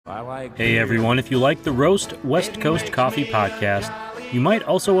Hey everyone, if you like the Roast West Coast Coffee podcast, you might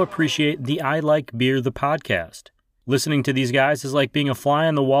also appreciate the I Like Beer the podcast. Listening to these guys is like being a fly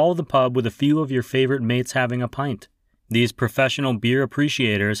on the wall of the pub with a few of your favorite mates having a pint. These professional beer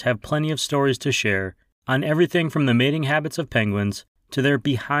appreciators have plenty of stories to share on everything from the mating habits of penguins to their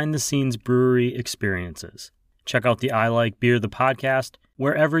behind-the-scenes brewery experiences. Check out the I Like Beer the podcast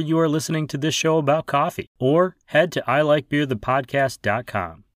wherever you are listening to this show about coffee, or head to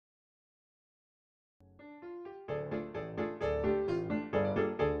ilikebeerthepodcast.com.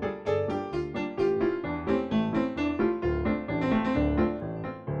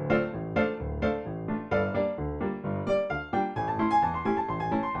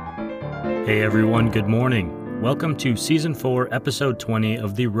 Hey everyone, good morning. Welcome to Season 4, Episode 20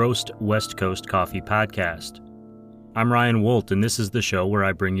 of the Roast West Coast Coffee Podcast. I'm Ryan Wolt, and this is the show where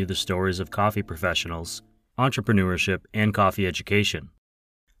I bring you the stories of coffee professionals, entrepreneurship, and coffee education.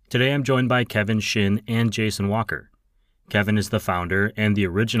 Today I'm joined by Kevin Shin and Jason Walker. Kevin is the founder and the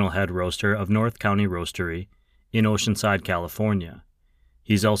original head roaster of North County Roastery in Oceanside, California.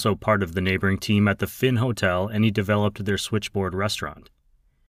 He's also part of the neighboring team at the Finn Hotel, and he developed their Switchboard restaurant.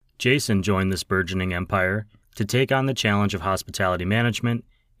 Jason joined this burgeoning empire to take on the challenge of hospitality management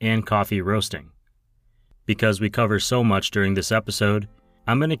and coffee roasting. Because we cover so much during this episode,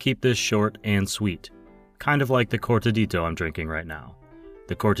 I'm going to keep this short and sweet, kind of like the cortadito I'm drinking right now.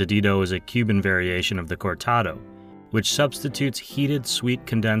 The cortadito is a Cuban variation of the cortado, which substitutes heated sweet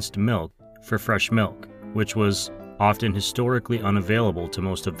condensed milk for fresh milk, which was often historically unavailable to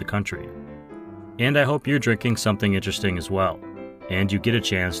most of the country. And I hope you're drinking something interesting as well, and you get a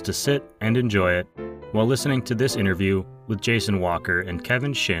chance to sit and enjoy it while listening to this interview with Jason Walker and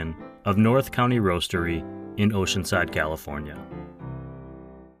Kevin Shin of North County Roastery in Oceanside, California.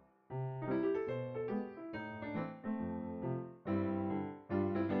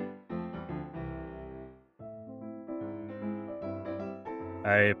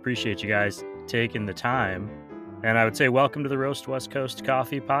 I appreciate you guys taking the time. And I would say welcome to the Roast West Coast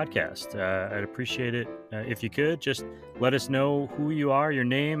Coffee Podcast. I'd appreciate it if you could just let us know who you are, your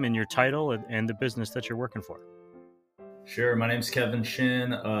name and your title, and the business that you're working for. Sure. My name's Kevin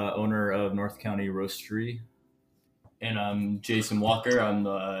Shin, owner of North County Roastery. And I'm Jason Walker. I'm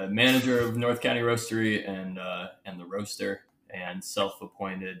the manager of North County Roastery and the roaster and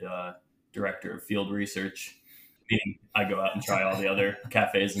self-appointed director of field research. Meaning I go out and try all the other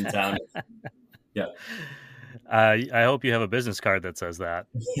cafes in town. Yeah. I hope you have a business card that says that.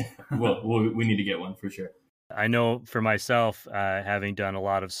 Well, we need to get one for sure. I know for myself, having done a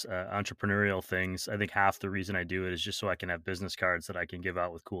lot of entrepreneurial things, I think half the reason I do it is just so I can have business cards that I can give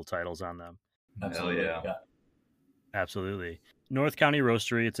out with cool titles on them. Absolutely. Hell yeah. Absolutely. North County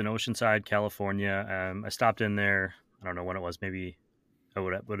Roastery, it's in Oceanside, California. I stopped in there, I don't know when it was, maybe it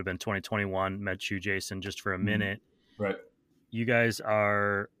would have been 2021, met you, Jason, just for a minute. Right. You guys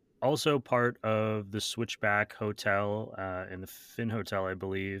are also part of the Switchback Hotel in the Finn Hotel, I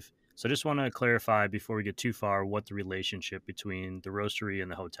believe. So I just want to clarify before we get too far what the relationship between the roastery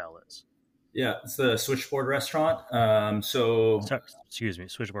and the hotel is. Yeah, it's the Switchboard restaurant. Excuse me,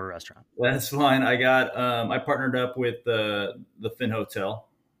 Switchboard restaurant. That's fine. I partnered up with the Finn Hotel,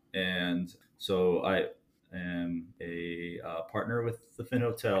 and so I am a partner with the Finn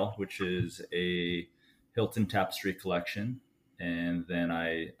Hotel, which is a Hilton Tapestry collection. And then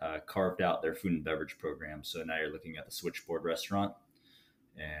I carved out their food and beverage program. So now you're looking at the Switchboard restaurant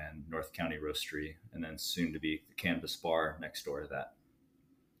and North County Roastery, and then soon to be the Canvas Bar next door to that.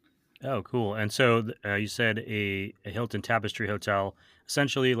 Oh, cool. And so you said a Hilton Tapestry hotel,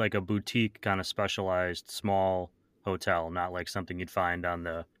 essentially like a boutique kind of specialized small hotel, not like something you'd find on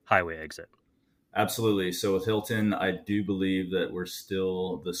the highway exit. Absolutely. So with Hilton, I do believe that we're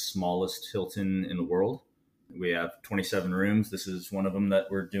still the smallest Hilton in the world. We have 27 rooms. This is one of them that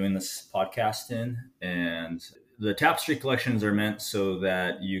we're doing this podcast in. And the Tapestry collections are meant so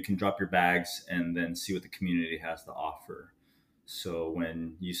that you can drop your bags and then see what the community has to offer. So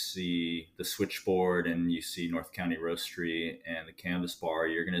when you see the Switchboard and you see North County Roastery and the Canvas Bar,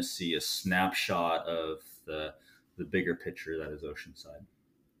 you're going to see a snapshot of the bigger picture that is Oceanside.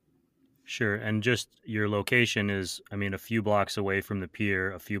 Sure. And just your location is, a few blocks away from the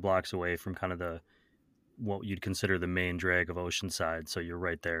pier, a few blocks away from kind of what you'd consider the main drag of Oceanside. So you're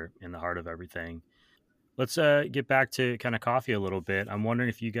right there in the heart of everything. Let's get back to kind of coffee a little bit. I'm wondering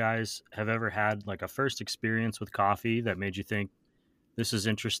if you guys have ever had like a first experience with coffee that made you think this is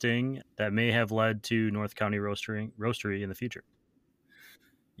interesting, that may have led to North County Roastery in the future.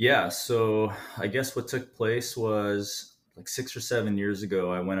 Yeah. So I guess what took place was like 6 or 7 years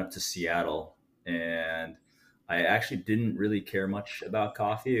ago, I went up to Seattle and I actually didn't really care much about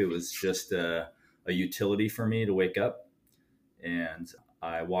coffee. It was just a utility for me to wake up. And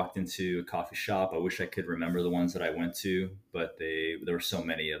I walked into a coffee shop. I wish I could remember the ones that I went to, but there were so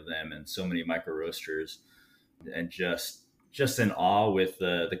many of them and so many micro roasters, and just in awe with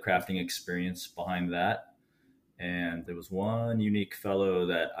the crafting experience behind that. And there was one unique fellow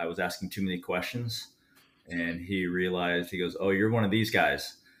that I was asking too many questions, and he realized, he goes, "Oh, you're one of these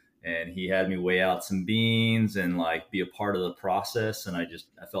guys." And he had me weigh out some beans and like be a part of the process. And I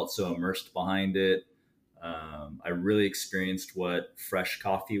felt so immersed behind it. I really experienced what fresh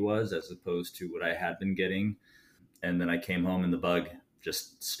coffee was as opposed to what I had been getting. And then I came home and the bug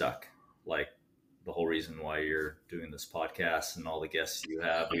just stuck. Like the whole reason why you're doing this podcast and all the guests you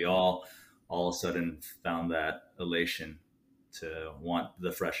have, we all of a sudden found that elation to want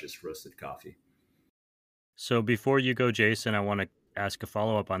the freshest roasted coffee. So before you go, Jason, I want to ask a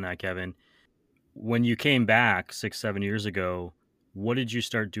follow-up on that, Kevin. When you came back 6-7 years ago, what did you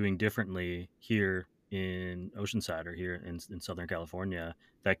start doing differently here in Oceanside or here in Southern California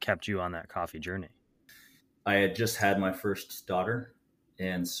that kept you on that coffee journey? I had just had my first daughter,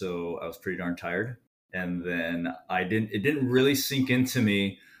 and so I was pretty darn tired. And then it didn't really sink into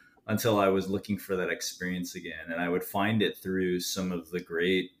me until I was looking for that experience again. And I would find it through some of the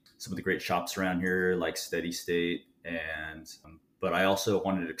great shops around here, like Steady State. But I also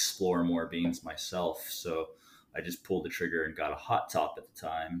wanted to explore more beans myself. So I just pulled the trigger and got a hot top at the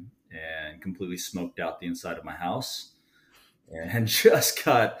time and completely smoked out the inside of my house, and just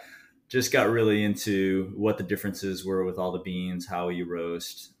got really into what the differences were with all the beans, how you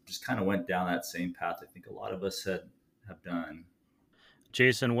roast. Just kind of went down that same path I think a lot of us have done.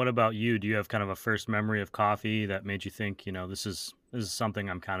 Jason, what about you? Do you have kind of a first memory of coffee that made you think, this is something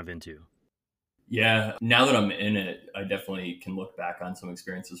I'm kind of into? Yeah, now that I'm in it, I definitely can look back on some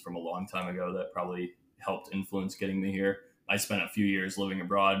experiences from a long time ago that probably helped influence getting me here. I spent a few years living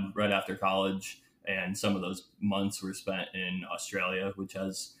abroad right after college, and some of those months were spent in Australia, which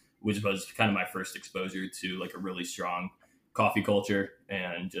was kind of my first exposure to like a really strong coffee culture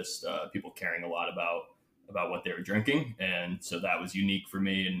and just people caring a lot about what they were drinking. And so that was unique for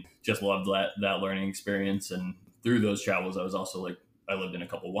me, and just loved that learning experience. And through those travels, I was also I lived in a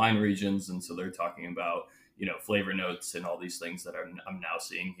couple wine regions, and so they're talking about flavor notes and all these things that I'm now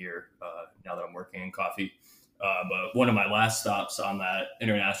seeing here now that I'm working in coffee. But one of my last stops on that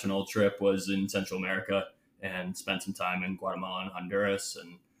international trip was in Central America, and spent some time in Guatemala and Honduras.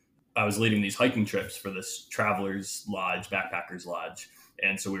 And I was leading these hiking trips for this travelers lodge, backpackers lodge.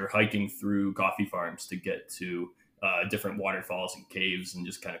 And so we were hiking through coffee farms to get to different waterfalls and caves and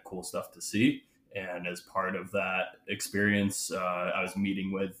just kind of cool stuff to see. And as part of that experience, I was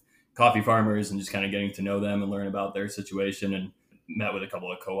meeting with coffee farmers and just kind of getting to know them and learn about their situation, and met with a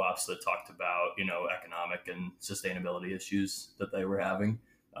couple of co-ops that talked about, economic and sustainability issues that they were having.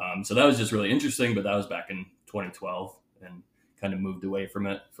 So that was just really interesting, but that was back in 2012 and kind of moved away from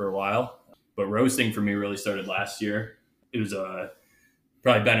it for a while. But roasting for me really started last year. It was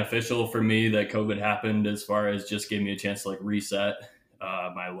probably beneficial for me that COVID happened, as far as just gave me a chance to reset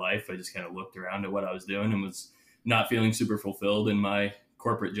my life. I just kind of looked around at what I was doing and was not feeling super fulfilled in my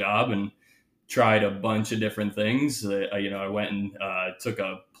corporate job, and tried a bunch of different things. I went and took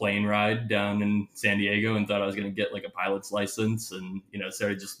a plane ride down in San Diego and thought I was going to get a pilot's license, and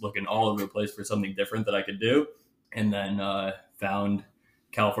started just looking all over the place for something different that I could do. And then found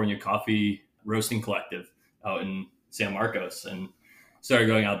California Coffee Roasting Collective out in San Marcos, and started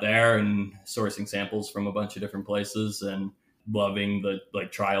going out there and sourcing samples from a bunch of different places, and loving the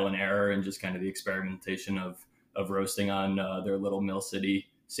trial and error and just kind of the experimentation of roasting on their little Mill City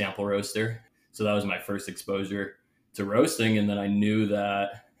sample roaster. So that was my first exposure to roasting. And then I knew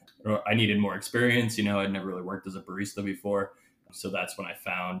that I needed more experience. I'd never really worked as a barista before. So that's when I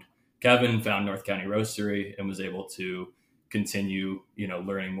found Kevin, found North County Roastery, and was able to continue,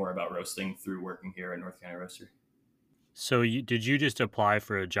 learning more about roasting through working here at North County Roastery. So did you just apply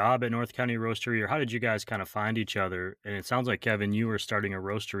for a job at North County Roastery, or how did you guys kind of find each other? And it sounds like, Kevin, you were starting a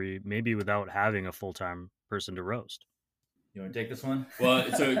roastery maybe without having a full-time person to roast. You want to take this one?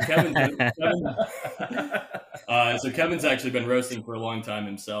 Well, so Kevin's actually been roasting for a long time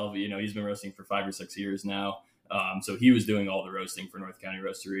himself. He's been roasting for 5 or 6 years now. So he was doing all the roasting for North County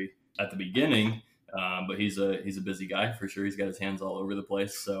Roastery at the beginning. But he's a busy guy for sure. He's got his hands all over the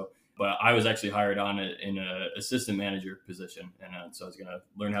place. But I was actually hired on in an assistant manager position. And so I was going to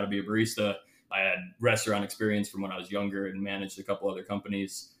learn how to be a barista. I had restaurant experience from when I was younger and managed a couple other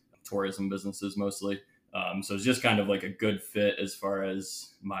companies, tourism businesses mostly. So it's just kind of a good fit as far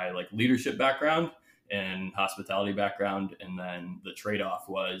as my leadership background and hospitality background. And then the trade-off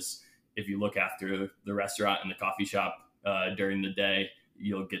was, if you look after the restaurant and the coffee shop during the day,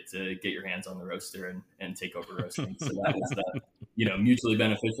 you'll get to get your hands on the roaster and take over roasting. So that was the, mutually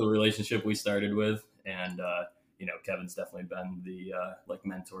beneficial relationship we started with. And, Kevin's definitely been the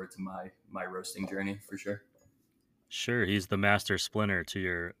mentor to my roasting journey for sure. Sure. He's the master splinter to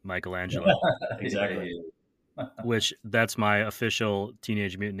your Michelangelo. Exactly. Which that's my official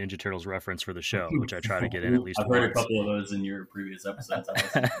Teenage Mutant Ninja Turtles reference for the show, which I try to get in at least I've heard a couple of those in your previous episodes.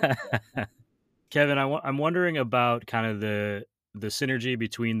 Kevin, I'm wondering about kind of the synergy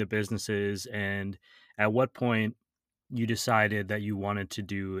between the businesses, and at what point you decided that you wanted to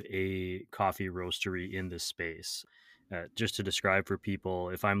do a coffee roastery in this space. Just to describe for people,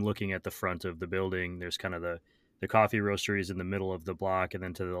 if I'm looking at the front of the building, there's kind of the coffee roastery is in the middle of the block, and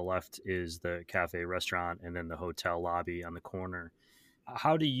then to the left is the cafe restaurant, and then the hotel lobby on the corner.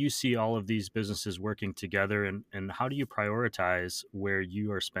 How do you see all of these businesses working together, and how do you prioritize where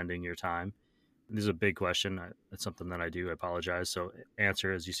you are spending your time? This is a big question. It's something that I do. I apologize. So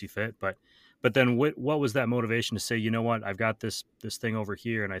answer as you see fit. But then what was that motivation to say, you know what, I've got this thing over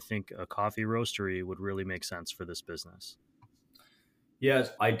here, and I think a coffee roastery would really make sense for this business?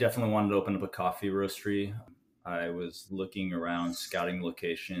 Yes, I definitely wanted to open up a coffee roastery. I was looking around, scouting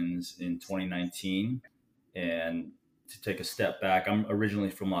locations in 2019, and to take a step back, I'm originally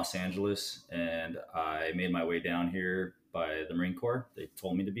from Los Angeles, and I made my way down here by the Marine Corps. They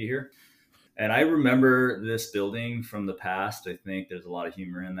told me to be here. And I remember this building from the past. I think there's a lot of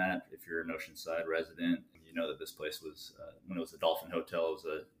humor in that. If you're an Oceanside resident, you know that this place was, when it was the Dolphin Hotel, it was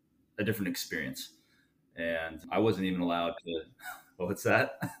a different experience. And I wasn't even allowed to, what's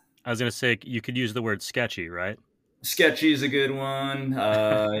that? I was going to say, you could use the word sketchy, right? Sketchy is a good one.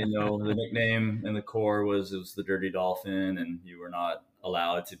 The nickname in the Corps was the Dirty Dolphin, and you were not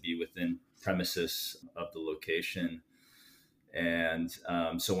allowed to be within premises of the location. And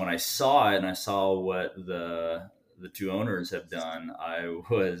so when I saw it and I saw what the two owners have done, I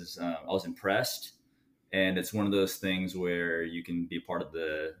was impressed. And it's one of those things where you can be part of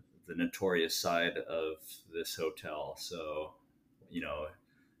the notorious side of this hotel. So,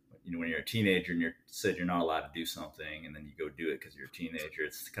 when you're a teenager and you're said you're not allowed to do something, and then you go do it because you're a teenager,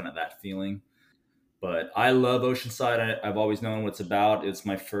 it's kind of that feeling. But I love Oceanside. I've always known what it's about. It's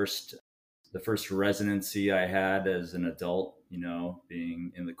the first residency I had as an adult,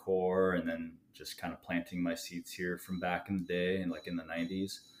 being in the Corps, and then just kind of planting my seeds here from back in the day and in the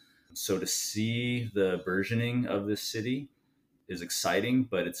 90s. So to see the burgeoning of this city is exciting,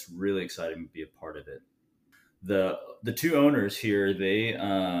 but it's really exciting to be a part of it. The two owners here,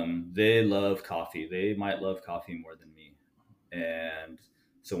 they love coffee. They might love coffee more than me. And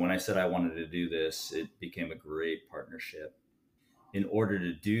so when I said I wanted to do this, it became a great partnership. In order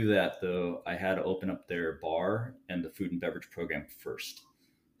to do that, though, I had to open up their bar and the food and beverage program first.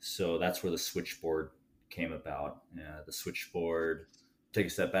 So that's where the switchboard came about. The switchboard, take a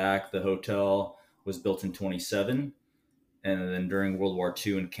step back, the hotel was built in 1927. And then during World War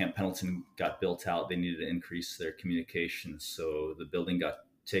II, and Camp Pendleton got built out, they needed to increase their communications. So the building got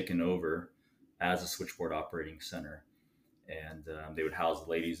taken over as a switchboard operating center. And they would house the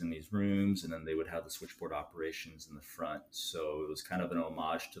ladies in these rooms, and then they would have the switchboard operations in the front. So it was kind of an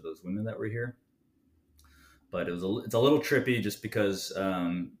homage to those women that were here. But it's a little trippy just because,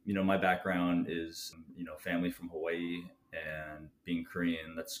 my background is, family from Hawaii, and being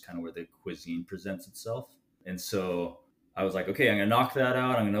Korean, that's kind of where the cuisine presents itself. And so I was like, okay, I'm going to knock that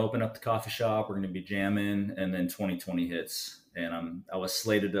out. I'm going to open up the coffee shop. We're going to be jamming. And then 2020 hits, and I was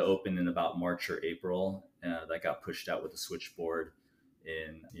slated to open in about March or April. That got pushed out with the switchboard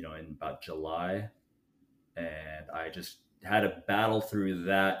in about July. And I just had to battle through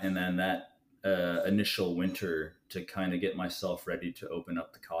that. And then that initial winter to kind of get myself ready to open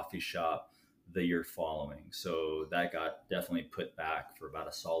up the coffee shop the year following. So that got definitely put back for about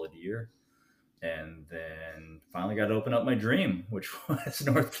a solid year. And then finally got to open up my dream, which was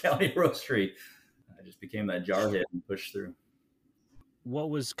North County Roastery. I just became that jarhead and pushed through.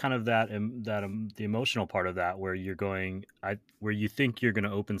 What was kind of the emotional part of that, where where you think you're going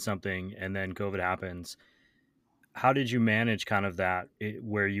to open something and then COVID happens? How did you manage kind of that,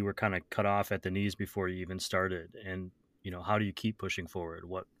 where you were kind of cut off at the knees before you even started? And, how do you keep pushing forward?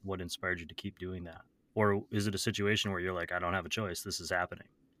 What inspired you to keep doing that? Or is it a situation where you're like, I don't have a choice, this is happening?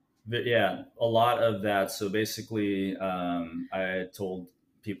 Yeah, a lot of that. So basically, I told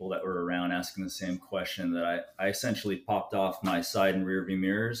people that were around asking the same question that I essentially popped off my side and rear view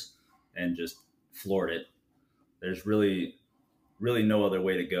mirrors and just floored it. There's really no other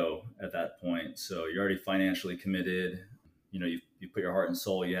way to go at that point. So you're already financially committed. You put your heart and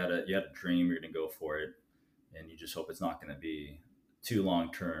soul. You had a dream. You're going to go for it, and you just hope it's not going to be too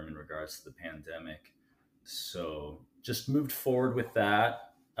long term in regards to the pandemic. So just moved forward with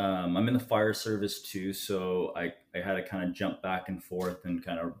that. I'm in the fire service too, so I had to kind of jump back and forth and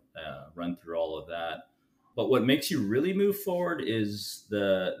kind of run through all of that. But what makes you really move forward is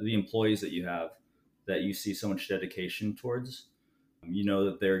the employees that you have, that you see so much dedication towards. You know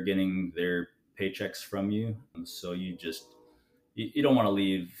that they're getting their paychecks from you, so you don't want to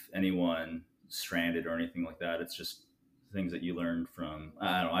leave anyone stranded or anything like that. It's just things that you learned from,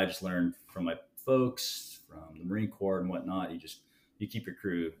 I don't know, I just learned from my folks, from the Marine Corps and whatnot. You keep your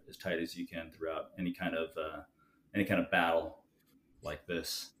crew as tight as you can throughout any kind of battle like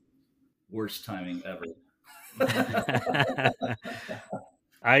this. Worst timing ever.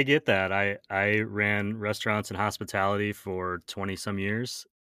 I get that. I ran restaurants and hospitality for 20 some years.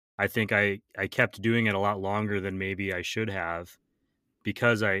 I think I kept doing it a lot longer than maybe I should have,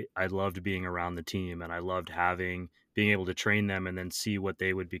 because I loved being around the team, and I loved being able to train them and then see what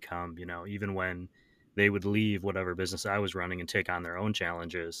they would become, even when they would leave whatever business I was running and take on their own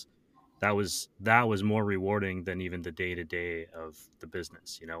challenges. That was more rewarding than even the day to day of the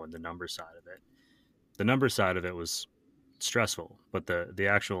business, and the number side of it. The number side of it was stressful, but the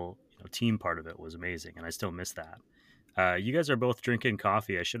actual team part of it was amazing, and I still miss that. You guys are both drinking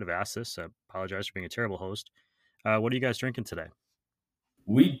coffee. I should have asked this. I apologize for being a terrible host. What are you guys drinking today?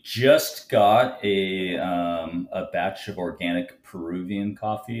 We just got a batch of organic Peruvian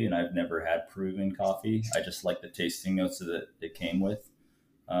coffee, and I've never had Peruvian coffee. I just like the tasting notes that it came with.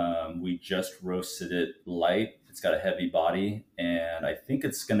 We just roasted it light. It's got a heavy body, and I think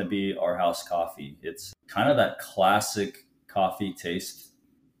it's going to be our house coffee. It's kind of that classic coffee taste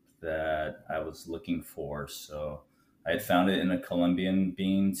that I was looking for. So I had found it in a Colombian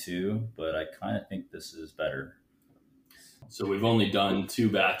bean too, but I kind of think this is better. So we've only done 2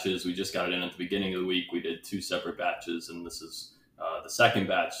 batches. We just got it in at the beginning of the week. We did 2 separate batches, and this is the second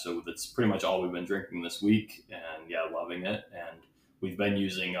batch. So that's pretty much all we've been drinking this week, and yeah, loving it. And we've been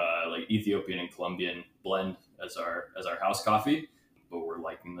using like Ethiopian and Colombian blend as our house coffee, but we're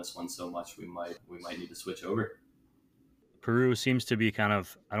liking this one so much we might need to switch over. Peru seems to be kind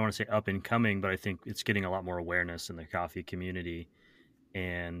of, I don't want to say up and coming, but I think it's getting a lot more awareness in the coffee community.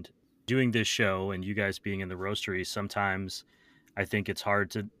 And doing this show and you guys being in the roastery, sometimes I think it's hard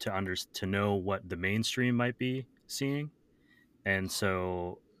to know what the mainstream might be seeing. And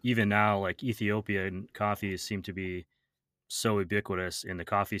so even now, like, Ethiopian coffees seem to be so ubiquitous in the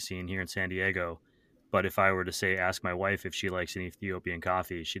coffee scene here in San Diego. But if I were to say, ask my wife if she likes an Ethiopian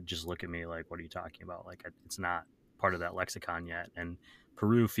coffee, she'd just look at me like, what are you talking about? Like, it's not part of that lexicon yet. And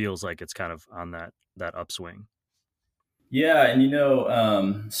Peru feels like it's kind of on that upswing. Yeah,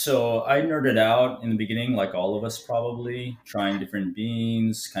 and so I nerded out in the beginning, like all of us probably, trying different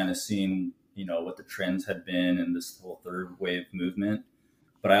beans, kind of seeing, what the trends had been in this whole third wave movement.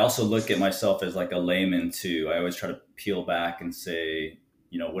 But I also look at myself as like a layman too. I always try to peel back and say,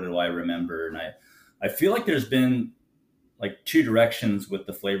 what do I remember? And I feel like there's been like 2 directions with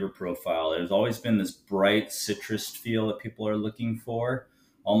the flavor profile. There's always been this bright citrus feel that people are looking for,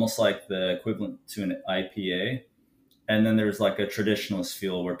 almost like the equivalent to an IPA. And then there's like a traditionalist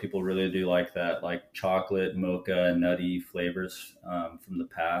feel where people really do like that, like chocolate, mocha, nutty flavors from the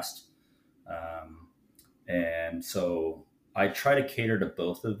past. And so I try to cater to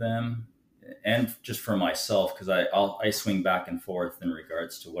both of them, and just for myself, because I swing back and forth in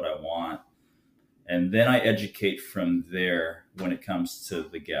regards to what I want. And then I educate from there when it comes to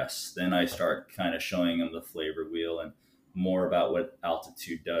the guests. Then I start kind of showing them the flavor wheel and more about what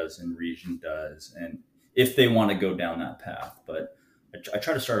altitude does and region does, and if they want to go down that path. But I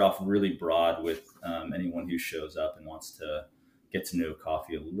try to start off really broad with anyone who shows up and wants to get to know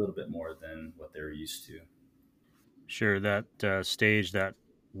coffee a little bit more than what they're used to. Sure, that stage that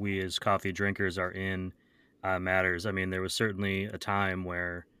we as coffee drinkers are in matters. I mean, there was certainly a time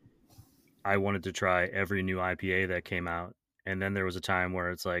where I wanted to try every new IPA that came out. And then there was a time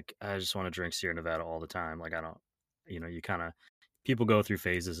where it's like, I just want to drink Sierra Nevada all the time. Like, I don't, you kind of, people go through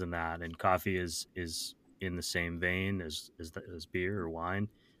phases in that. And coffee is in the same vein as beer or wine,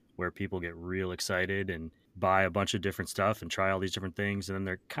 where people get real excited and buy a bunch of different stuff and try all these different things. And then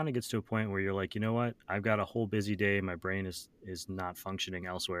there kind of gets to a point where you're like, you know what? I've got a whole busy day. My brain is not functioning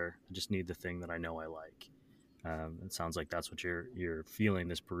elsewhere. I just need the thing that I know I like. It sounds like that's what you're feeling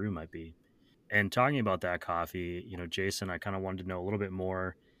this Peru might be. And talking about that coffee, Jason, I kind of wanted to know a little bit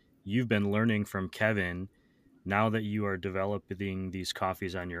more. You've been learning from Kevin. Now that you are developing these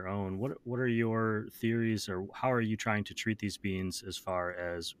coffees on your own, what are your theories, or how are you trying to treat these beans as far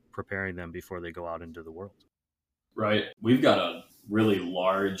as preparing them before they go out into the world? Right. We've got a really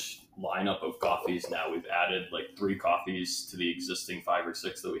large lineup of coffees now. We've added like 3 coffees to the existing 5 or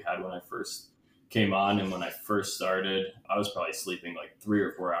 6 that we had when I first came on. And when I first started, I was probably sleeping like 3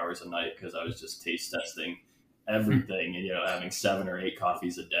 or 4 hours a night because I was just taste testing everything and, having 7 or 8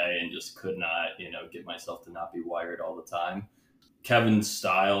 coffees a day and just could not, get myself to not be wired all the time. Kevin's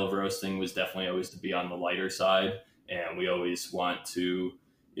style of roasting was definitely always to be on the lighter side. And we always want to,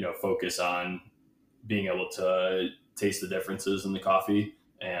 focus on being able to taste the differences in the coffee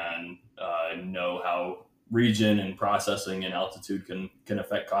and know how region and processing and altitude can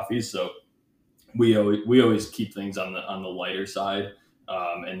affect coffees. So we always keep things on the lighter side,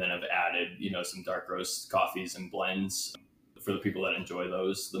 and then have added some dark roast coffees and blends for the people that enjoy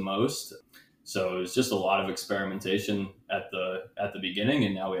those the most. So it was just a lot of experimentation at the beginning,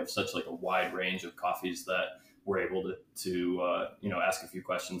 and now we have such like a wide range of coffees that we're able to ask a few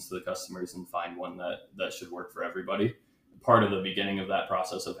questions to the customers and find one that should work for everybody. Part of the beginning of that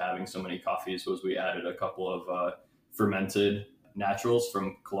process of having so many coffees was we added a couple of fermented naturals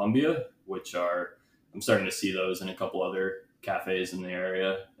from Colombia, which I'm starting to see those in a couple other cafes in the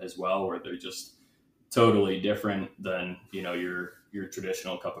area as well, where they're just totally different than your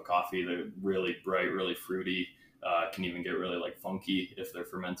traditional cup of coffee. They're really bright, really fruity, can even get really like funky if they're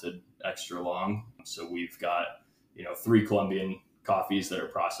fermented extra long. So we've got 3 Colombian coffees that are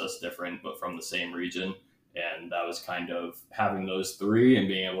processed different but from the same region, and that was kind of having those 3 and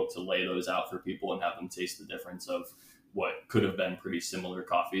being able to lay those out for people and have them taste the difference of what could have been pretty similar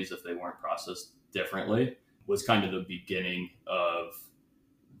coffees if they weren't processed differently, was kind of the beginning of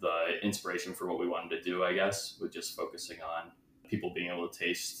the inspiration for what we wanted to do, I guess, with just focusing on people being able to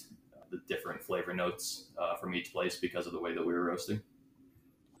taste the different flavor notes from each place because of the way that we were roasting.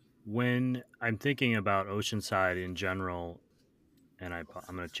 When I'm thinking about Oceanside in general, and I'm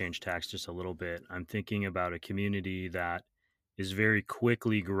going to change tacks just a little bit, I'm thinking about a community that is very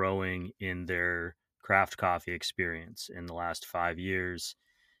quickly growing in their craft coffee experience. In the last 5 years,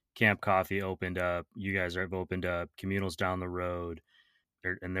 Camp Coffee opened up. You guys have opened up. Communal's down the road,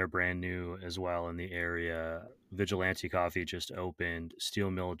 and they're brand new as well in the area. Vigilante Coffee just opened. Steel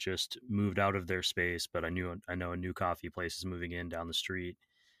Mill just moved out of their space, but I know a new coffee place is moving in down the street.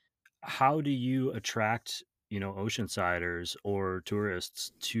 How do you attract Oceansiders or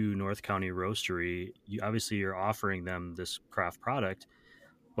tourists to North County Roastery? You're offering them this craft product,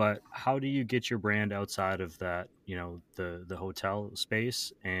 but how do you get your brand outside of that, the hotel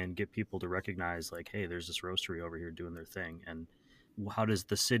space, and get people to recognize like, hey, there's this roastery over here doing their thing? And how does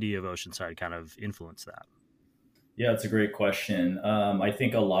the city of Oceanside kind of influence that? Yeah, it's a great question. I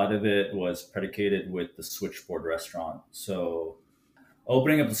think a lot of it was predicated with the Switchboard restaurant. So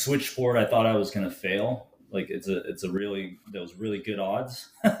opening up the Switchboard, I thought I was going to fail. Like those really good odds.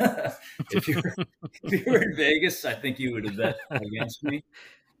 if you were in Vegas, I think you would have bet against me.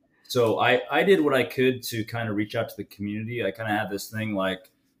 So I did what I could to kind of reach out to the community. I kind of had this thing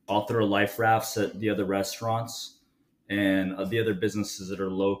like I'll throw life rafts at the other restaurants and the other businesses that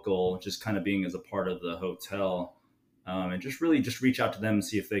are local, just kind of being as a part of the hotel, and just reach out to them and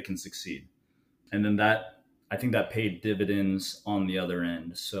see if they can succeed. And then I think that paid dividends on the other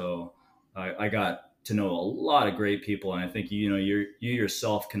end. So I got to know a lot of great people, and I think you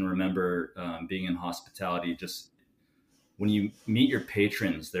yourself can remember being in hospitality. Just when you meet your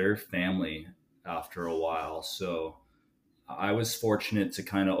patrons, they're family after a while. So I was fortunate to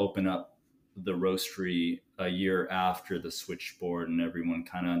kind of open up the roastery a year after the Switchboard, and everyone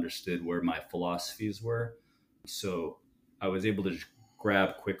kind of understood where my philosophies were. So I was able to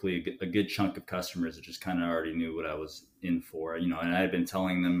grab quickly a good chunk of customers that just kind of already knew what I was in for, and I had been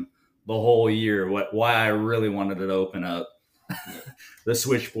telling them the whole year why I really wanted to open up the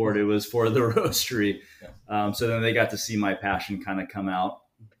Switchboard. It was for the roastery. So then they got to see my passion kind of come out.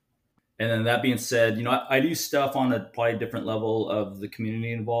 And then that being said, I do stuff on a probably different level of the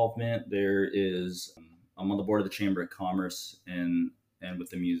community involvement. I'm on the board of the Chamber of Commerce and with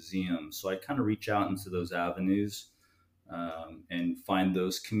the museum. So I kind of reach out into those avenues and find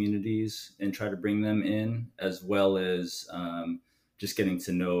those communities and try to bring them in, as well as just getting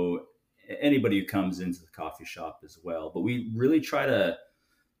to know anybody who comes into the coffee shop as well. But we really try to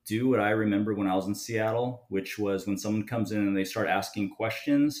do what I remember when I was in Seattle, which was when someone comes in and they start asking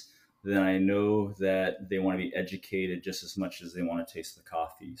questions, then I know that they want to be educated just as much as they want to taste the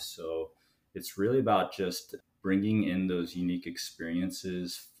coffee. So it's really about just bringing in those unique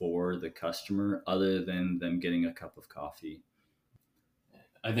experiences for the customer other than them getting a cup of coffee.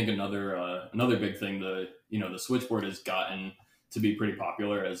 I think another big thing, the Switchboard has gotten to be pretty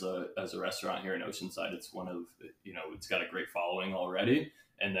popular as a restaurant here in Oceanside. It's one of, it's got a great following already.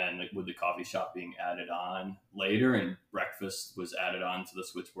 And then with the coffee shop being added on later, and breakfast was added on to the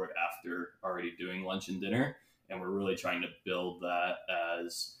switchboard after already doing lunch and dinner. And we're really trying to build that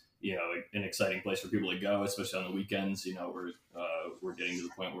as, an exciting place for people to go, especially on the weekends. We're getting to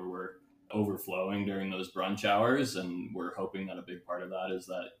the point where we're overflowing during those brunch hours, and we're hoping that a big part of that is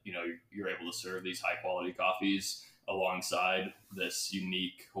that you're able to serve these high quality coffees alongside this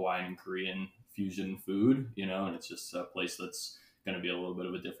unique Hawaiian and Korean fusion food, and it's just a place that's going to be a little bit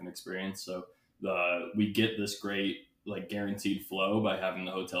of a different experience. So we get this great guaranteed flow by having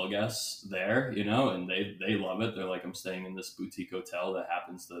the hotel guests there, and they love it. They're like, I'm staying in this boutique hotel that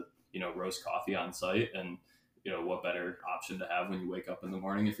happens to roast coffee on site, and what better option to have when you wake up in the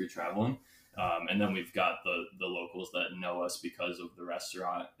morning if you're traveling. And then we've got the locals that know us because of the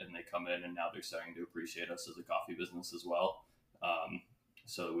restaurant, and they come in and now they're starting to appreciate us as a coffee business as well.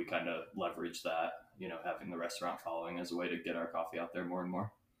 So we kind of leverage that, having the restaurant following as a way to get our coffee out there more and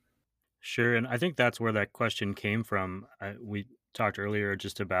more. Sure. And I think that's where that question came from. We talked earlier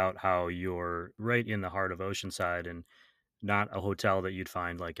just about how you're right in the heart of Oceanside and not a hotel that you'd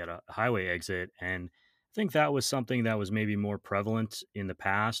find like at a highway exit. And I think that was something that was maybe more prevalent in the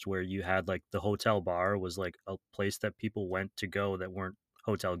past, where you had like the hotel bar was like a place that people went to go that weren't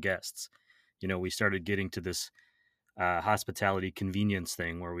hotel guests. We started getting to this hospitality convenience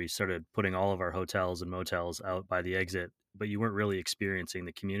thing where we started putting all of our hotels and motels out by the exit, but you weren't really experiencing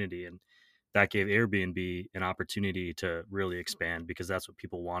the community. And that gave Airbnb an opportunity to really expand, because that's what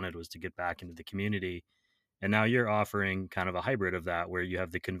people wanted, was to get back into the community. And now you're offering kind of a hybrid of that, where you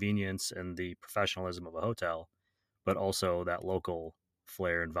have the convenience and the professionalism of a hotel, but also that local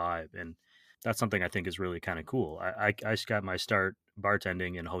flair and vibe. And that's something I think is really kind of cool. I got my start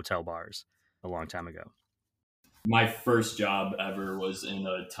bartending in hotel bars a long time ago. My first job ever was in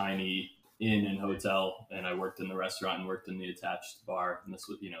a tiny inn and hotel, and I worked in the restaurant and worked in the attached bar. And this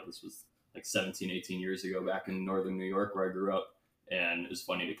was like 17, 18 years ago back in northern New York where I grew up. And it was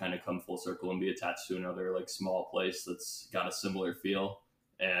funny to kind of come full circle and be attached to another like small place that's got a similar feel.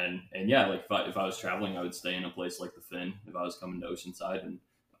 And yeah, like if I was traveling, I would stay in a place like the Finn if I was coming to Oceanside. And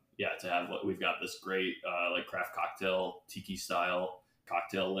yeah, to have, we've got this great like craft cocktail, tiki style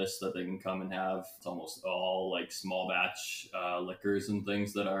cocktail list that they can come and have. It's almost all like small batch liquors and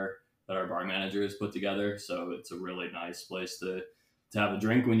things that our bar manager has put together. So it's a really nice place to have a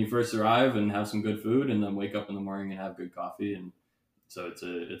drink when you first arrive and have some good food, and then wake up in the morning and have good coffee. And so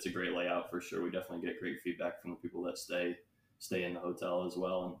it's a great layout for sure. We definitely get great feedback from the people that stay in the hotel as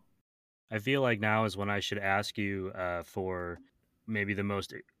well. And I feel like now is when I should ask you for maybe the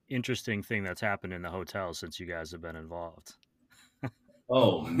most interesting thing that's happened in the hotel since you guys have been involved.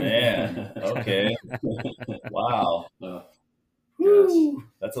 Oh man. Okay. Wow.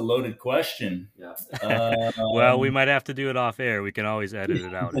 That's a loaded question. Yeah. Well, we might have to do it off air. We can always edit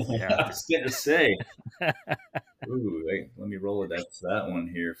it out if we have to. I was going to say. Ooh, let me roll it up to that one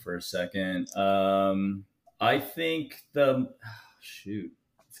here for a second. I think shoot,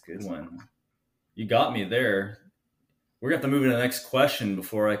 it's a good one. You got me there. We're going to have to move to the next question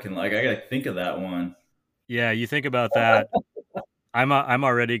before I can, I got to think of that one. Yeah, you think about that. I'm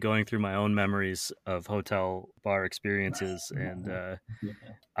already going through my own memories of hotel bar experiences, and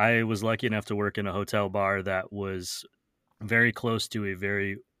I was lucky enough to work in a hotel bar that was very close to a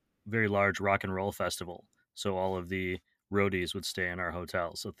very, very large rock and roll festival. So all of the roadies would stay in our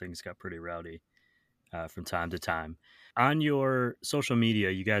hotel, so things got pretty rowdy from time to time. On your social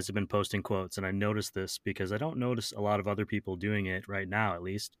media, you guys have been posting quotes, and I noticed this because I don't notice a lot of other people doing it right now, at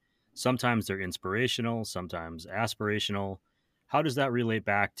least. Sometimes they're inspirational, sometimes aspirational. How does that relate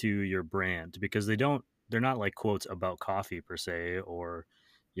back to your brand? Because they're not like quotes about coffee per se, or,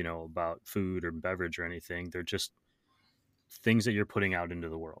 about food or beverage or anything. They're just things that you're putting out into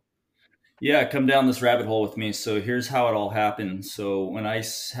the world. Yeah, come down this rabbit hole with me. So here's how it all happened. So when I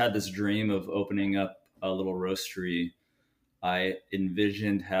had this dream of opening up a little roastery, I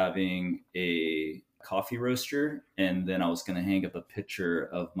envisioned having a coffee roaster, and then I was going to hang up a picture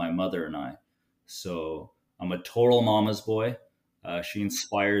of my mother and I. So I'm a total mama's boy. She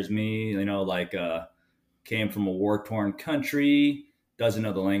inspires me, came from a war-torn country, doesn't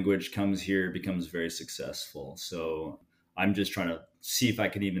know the language, comes here, becomes very successful. So I'm just trying to see if I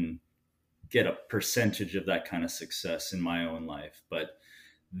can even get a percentage of that kind of success in my own life. But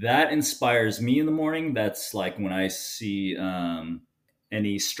that inspires me in the morning. That's like when I see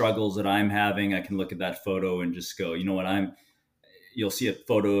any struggles that I'm having, I can look at that photo and just go, you know what, you'll see a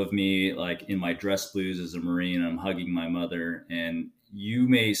photo of me like in my dress blues as a Marine. I'm hugging my mother, and you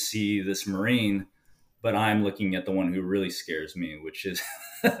may see this Marine, but I'm looking at the one who really scares me, which is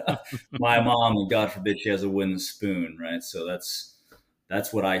my mom. And God forbid she has a wooden spoon, right? So that's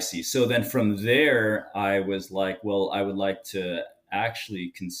That's what I see. So then from there, I was like, well, I would like to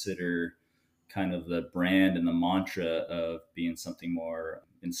actually consider kind of the brand and the mantra of being something more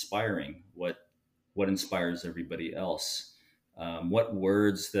inspiring. What inspires everybody else? What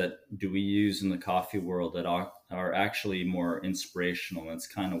words that do we use in the coffee world that are actually more inspirational? That's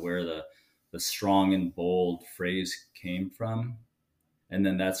kind of where the strong and bold phrase came from. And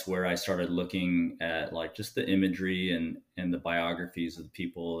then that's where I started looking at like just the imagery and the biographies of the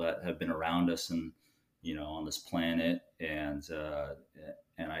people that have been around us and, on this planet. And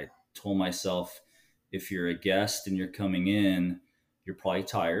I told myself, if you're a guest and you're coming in, you're probably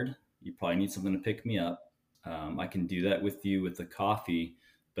tired. You probably need something to pick me up. I can do that with you with the coffee,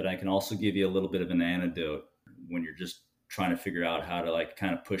 but I can also give you a little bit of an antidote when you're just trying to figure out how to like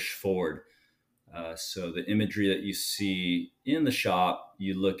kind of push forward. So the imagery that you see in the shop,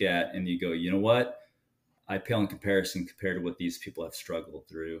 you look at and you go, you know what? I pale in comparison compared to what these people have struggled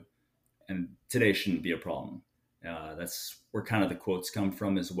through. And today shouldn't be a problem. That's where kind of the quotes come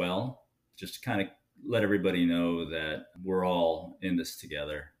from as well. Just to kind of let everybody know that we're all in this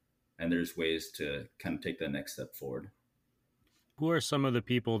together and there's ways to kind of take that next step forward. Who are some of the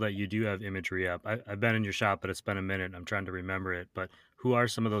people that you do have imagery up? I've been in your shop, but it's been a minute. I'm trying to remember it. But who are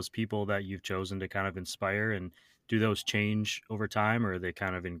some of those people that you've chosen to kind of inspire? And do those change over time, or are they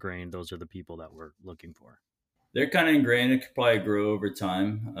kind of ingrained? Those are the people that we're looking for. They're kind of ingrained. It could probably grow over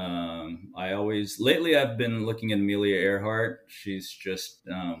time. Lately I've been looking at Amelia Earhart. She's just,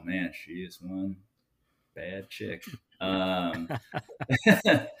 oh man, she is one bad chick.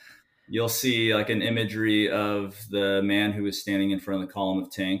 You'll see like an imagery of the man who was standing in front of the column of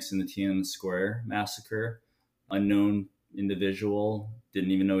tanks in the Tiananmen Square massacre. Unknown individual,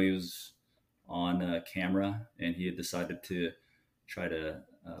 didn't even know he was on camera, and he had decided to try to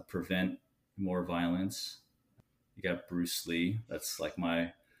prevent more violence. You got Bruce Lee. That's like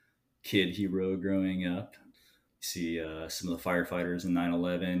my kid hero growing up. You see some of the firefighters in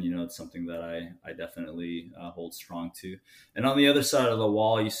 9/11. It's something that I definitely hold strong to. And on the other side of the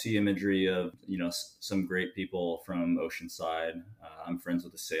wall, you see imagery of, some great people from Oceanside. I'm friends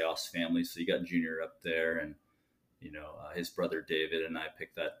with the Sayos family. So you got Junior up there and, his brother David, and I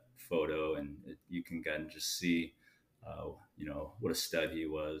picked that photo, and you can kind of just see, what a stud he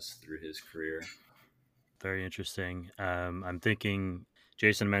was through his career. Very interesting. I'm thinking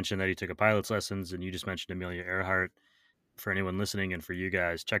Jason mentioned that he took a pilot's lessons, and you just mentioned Amelia Earhart. For anyone listening and for you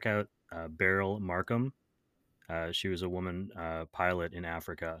guys, check out Beryl Markham. She was a woman pilot in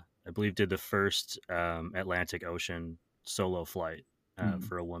Africa. I believe did the first Atlantic Ocean solo flight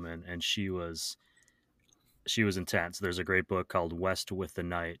for a woman, and she was intense. There's a great book called West with the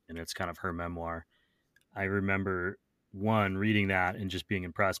Night, and it's kind of her memoir. I remember reading that and just being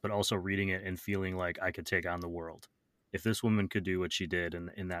impressed, but also reading it and feeling like I could take on the world. If this woman could do what she did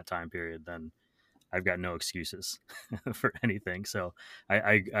in that time period, then I've got no excuses for anything. So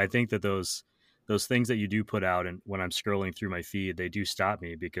I think that those things that you do put out, and when I'm scrolling through my feed, they do stop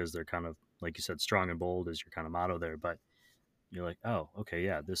me because they're kind of, like you said, strong and bold is your kind of motto there. But you're like, oh, okay,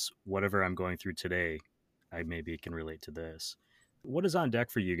 yeah, this, whatever I'm going through today, I maybe can relate to this. What is on deck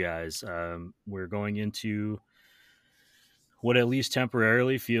for you guys? We're going into what at least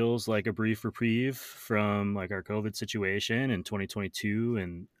temporarily feels like a brief reprieve from like our COVID situation in 2022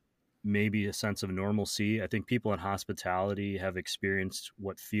 and maybe a sense of normalcy. I think people in hospitality have experienced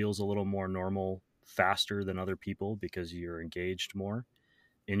what feels a little more normal faster than other people because you're engaged more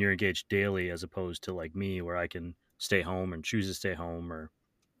and you're engaged daily, as opposed to like me, where I can stay home and choose to stay home, or,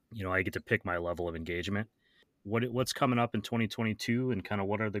 I get to pick my level of engagement. What's coming up in 2022 and kind of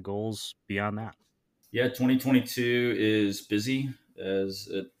what are the goals beyond that? Yeah, 2022 is busy as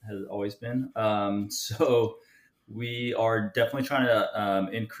it has always been. So we are definitely trying to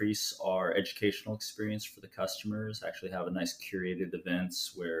increase our educational experience for the customers, actually have a nice curated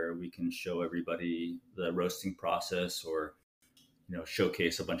events where we can show everybody the roasting process, or,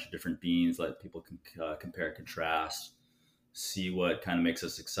 showcase a bunch of different beans, let people can compare and contrast, see what kind of makes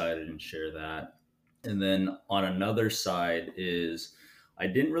us excited and share that. And then on another side is, I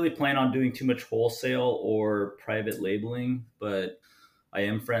didn't really plan on doing too much wholesale or private labeling, but I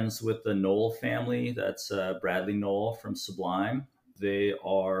am friends with the Knoll family. That's Bradley Knoll from Sublime. They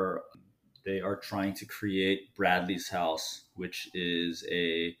are trying to create Bradley's House, which is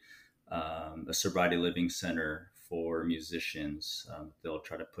a sobriety living center for musicians. They'll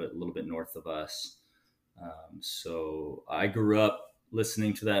try to put a little bit north of us. So I grew up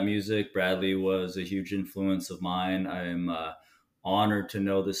listening to that music. Bradley was a huge influence of mine. I'm honored to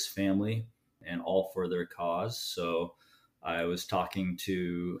know this family and all for their cause. So I was talking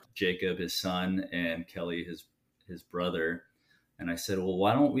to Jacob, his son, and Kelly, his brother, And I said, well,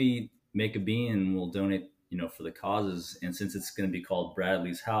 why don't we make a bean and we'll donate, for the causes. And since it's going to be called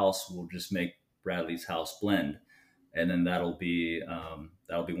Bradley's House, we'll just make Bradley's House Blend. And then that'll be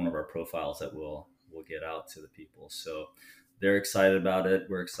one of our profiles that we'll get out to the people. So they're excited about it.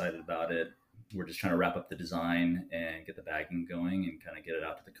 We're excited about it. We're just trying to wrap up the design and get the bagging going and kind of get it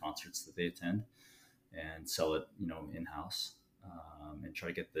out to the concerts that they attend and sell it, in-house, and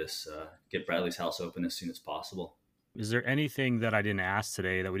try to get Bradley's House open as soon as possible. Is there anything that I didn't ask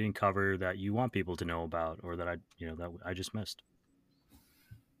today that we didn't cover that you want people to know about, or that I just missed?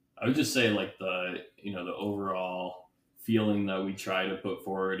 I would just say like the overall feeling that we try to put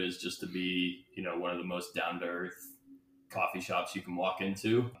forward is just to be, one of the most down to earth coffee shops you can walk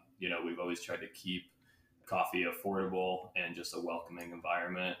into. We've always tried to keep coffee affordable and just a welcoming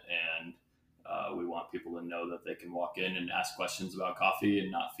environment. And we want people to know that they can walk in and ask questions about coffee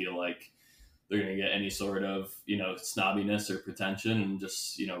and not feel like they're going to get any sort of, snobbiness or pretension. And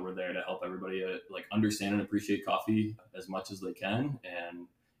just, we're there to help everybody understand and appreciate coffee as much as they can. And,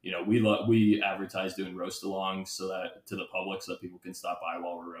 we advertise doing roast alongs so that to the public, so that people can stop by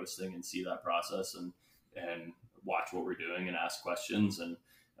while we're roasting and see that process and watch what we're doing and ask questions. And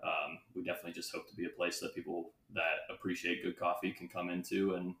we definitely just hope to be a place that people that appreciate good coffee can come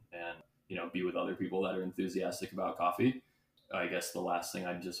into and be with other people that are enthusiastic about coffee. I guess the last thing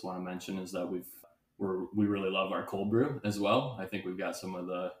I just want to mention is that we really love our cold brew as well. I think we've got some of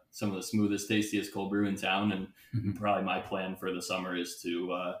the smoothest, tastiest cold brew in town, and probably my plan for the summer is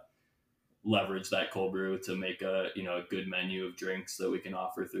to leverage that cold brew to make a good menu of drinks that we can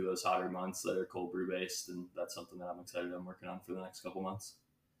offer through those hotter months that are cold brew based, and that's something that I'm working on for the next couple months.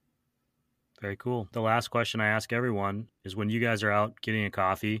 Very cool. The last question I ask everyone is, when you guys are out getting a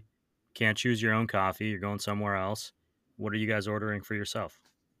coffee, can't choose your own coffee, you're going somewhere else, what are you guys ordering for yourself?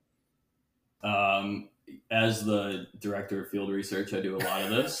 As the director of field research, I do a lot of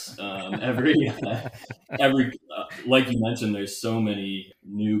this. Every like you mentioned, there's so many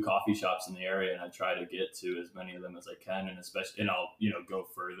new coffee shops in the area, and I try to get to as many of them as I can, and I'll go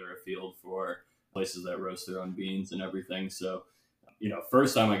further afield for places that roast their own beans and everything. So,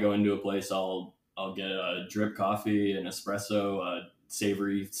 first time I go into a place, I'll get a drip coffee, an espresso, a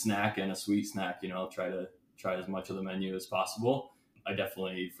savory snack, and a sweet snack. I'll try as much of the menu as possible. I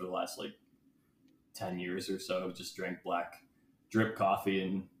definitely, for the last 10 years or so, just drank black drip coffee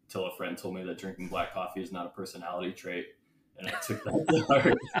until a friend told me that drinking black coffee is not a personality trait. And I took that to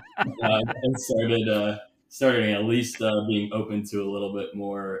heart and started at least being open to a little bit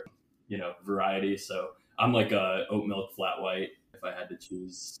more, variety. So I'm like a oat milk flat white if I had to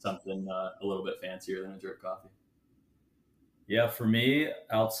choose something a little bit fancier than a drip coffee. Yeah, for me,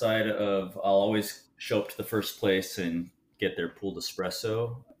 outside of, I'll always show up to the first place and get their pulled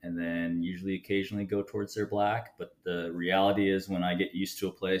espresso, and then usually occasionally go towards their black. But the reality is, when I get used to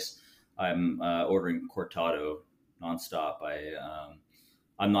a place, I'm ordering cortado nonstop.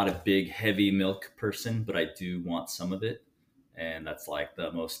 I'm not a big heavy milk person, but I do want some of it. And that's like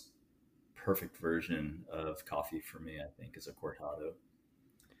the most perfect version of coffee for me, I think, is a cortado.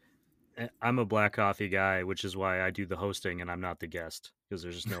 I'm a black coffee guy, which is why I do the hosting and I'm not the guest, because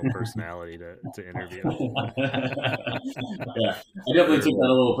there's just no personality to interview. Yeah, I definitely took that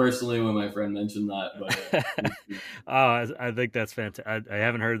a little personally when my friend mentioned that. But oh, I think that's fantastic. I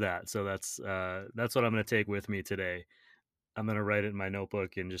haven't heard that, so that's what I'm going to take with me today. I'm going to write it in my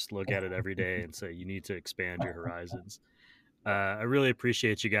notebook and just look at it every day and say, you need to expand your horizons. I really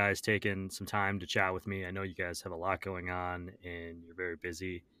appreciate you guys taking some time to chat with me. I know you guys have a lot going on and you're very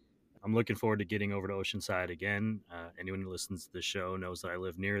busy. I'm looking forward to getting over to Oceanside again. Anyone who listens to the show knows that I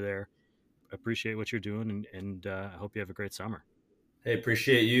live near there. I appreciate what you're doing, and I hope you have a great summer. Hey,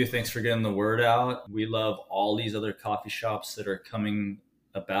 appreciate you. Thanks for getting the word out. We love all these other coffee shops that are coming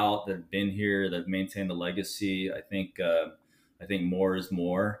about, that have been here, that have maintained the legacy. I think more is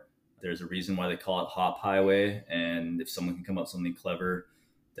more. There's a reason why they call it Hop Highway, and if someone can come up with something clever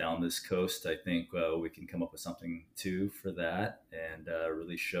down this coast, I think we can come up with something too for that, and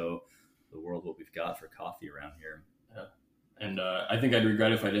really show the world what we've got for coffee around here. Yeah. And I think I'd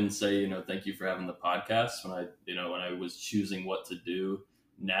regret if I didn't say, thank you for having the podcast. When I was choosing what to do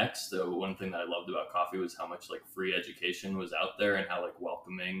next, one thing that I loved about coffee was how much free education was out there, and how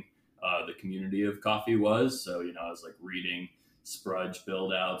welcoming the community of coffee was. So, I was reading Sprudge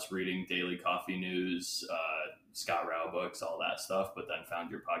build outs, reading daily coffee news, Scott Rao books, all that stuff, but then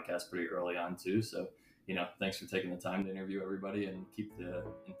found your podcast pretty early on too. So, thanks for taking the time to interview everybody and keep the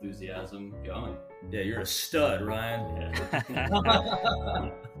enthusiasm going. Yeah, you're a stud, Ryan.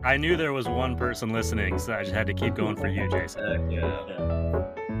 Yeah. I knew there was one person listening, so I just had to keep going for you, Jason. Yeah.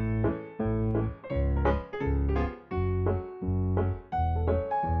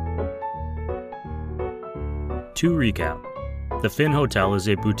 To recap, the Finn Hotel is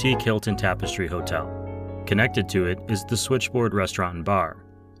a boutique Hilton Tapestry hotel. Connected to it is the Switchboard Restaurant and Bar.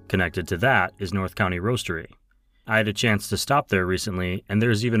 Connected to that is North County Roastery. I had a chance to stop there recently, and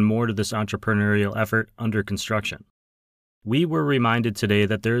there's even more to this entrepreneurial effort under construction. We were reminded today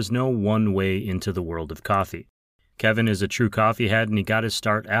that there is no one way into the world of coffee. Kevin is a true coffee head, and he got his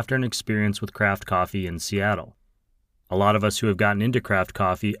start after an experience with craft coffee in Seattle. A lot of us who have gotten into craft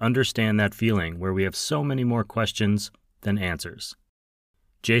coffee understand that feeling where we have so many more questions than answers.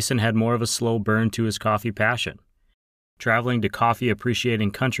 Jason had more of a slow burn to his coffee passion. Traveling to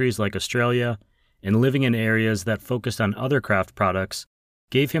coffee-appreciating countries like Australia and living in areas that focused on other craft products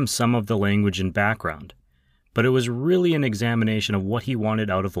gave him some of the language and background, but it was really an examination of what he wanted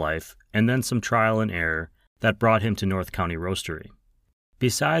out of life and then some trial and error that brought him to North County Roastery.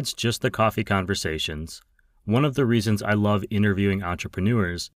 Besides just the coffee conversations, one of the reasons I love interviewing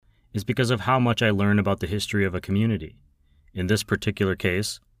entrepreneurs is because of how much I learn about the history of a community. In this particular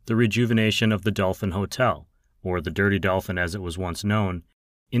case, the rejuvenation of the Dolphin Hotel, or the Dirty Dolphin as it was once known,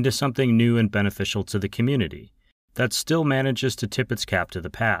 into something new and beneficial to the community that still manages to tip its cap to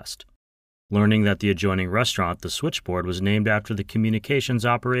the past. Learning that the adjoining restaurant, the Switchboard, was named after the communications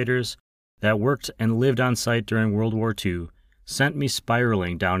operators that worked and lived on site during World War II sent me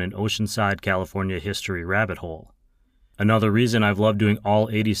spiraling down an Oceanside, California history rabbit hole. Another reason I've loved doing all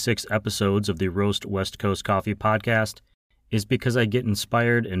 86 episodes of the Roast West Coast Coffee podcast is because I get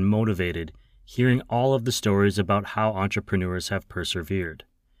inspired and motivated hearing all of the stories about how entrepreneurs have persevered.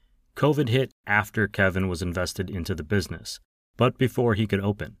 COVID hit after Kevin was invested into the business, but before he could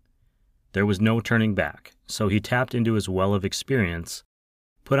open. There was no turning back, so he tapped into his well of experience,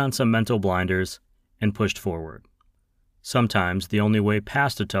 put on some mental blinders, and pushed forward. Sometimes the only way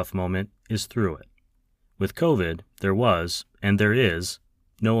past a tough moment is through it. With COVID, there was, and there is,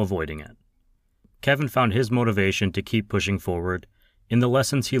 no avoiding it. Kevin found his motivation to keep pushing forward in the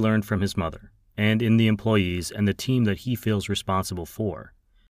lessons he learned from his mother, and in the employees and the team that he feels responsible for.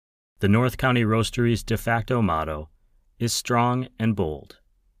 The North County Roastery's de facto motto is strong and bold.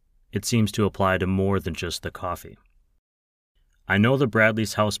 It seems to apply to more than just the coffee. I know the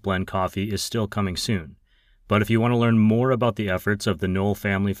Bradley's House Blend coffee is still coming soon, but if you want to learn more about the efforts of the Knoll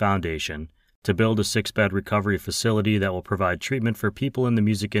Family Foundation to build a 6-bed recovery facility that will provide treatment for people in the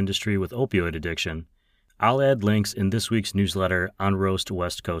music industry with opioid addiction, I'll add links in this week's newsletter on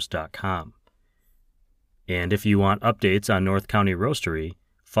roastwestcoast.com. And if you want updates on North County Roastery,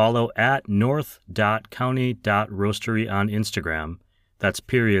 follow at north.county.roastery on Instagram, that's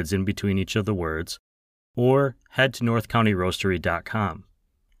periods in between each of the words, or head to northcountyroastery.com.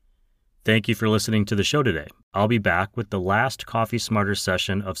 Thank you for listening to the show today. I'll be back with the last Coffee Smarter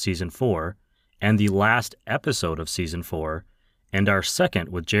session of Season 4, and the last episode of Season 4, and our second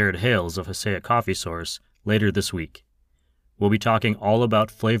with Jared Hales of Hasea Coffee Source later this week. We'll be talking all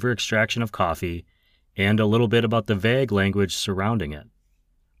about flavor extraction of coffee and a little bit about the vague language surrounding it.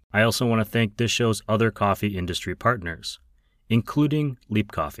 I also want to thank this show's other coffee industry partners, including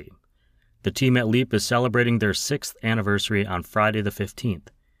Leap Coffee. The team at Leap is celebrating their 6th anniversary on Friday the 15th.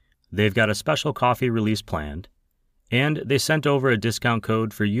 They've got a special coffee release planned, and they sent over a discount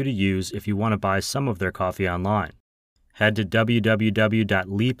code for you to use if you want to buy some of their coffee online. Head to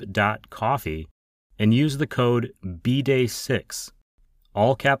www.leap.coffee and use the code BDAY6,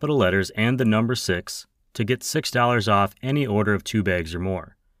 all capital letters and the number 6, to get $6 off any order of 2 bags or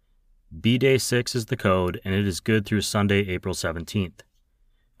more. BDAY6 is the code, and it is good through Sunday, April 17th.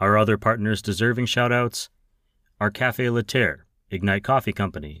 Our other partners deserving shoutouts are Café Laterre, Ignite Coffee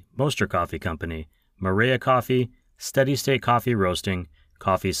Company, Moster Coffee Company, Maria Coffee, Steady State Coffee Roasting,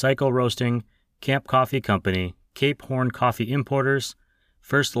 Coffee Cycle Roasting, Camp Coffee Company, Cape Horn Coffee Importers,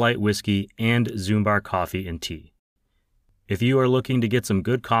 First Light Whiskey, and Zumbar Coffee and Tea. If you are looking to get some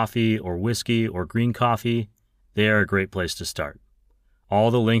good coffee or whiskey or green coffee, they are a great place to start.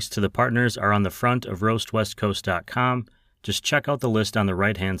 All the links to the partners are on the front of roastwestcoast.com. Just check out the list on the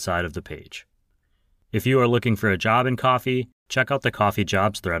right-hand side of the page. If you are looking for a job in coffee, check out the Coffee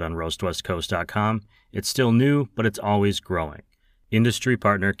Jobs thread on roastwestcoast.com. It's still new, but it's always growing. Industry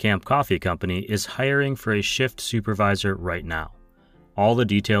partner Camp Coffee Company is hiring for a shift supervisor right now. All the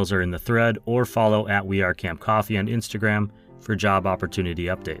details are in the thread, or follow at WeAreCampCoffee on Instagram for job opportunity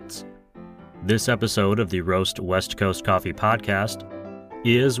updates. This episode of the Roast West Coast Coffee podcast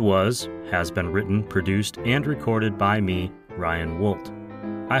has been written, produced, and recorded by me, Ryan Wolt.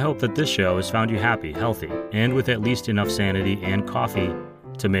 I hope that this show has found you happy, healthy, and with at least enough sanity and coffee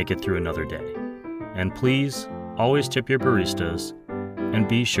to make it through another day. And please, always tip your baristas, and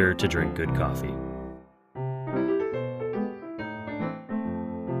be sure to drink good coffee.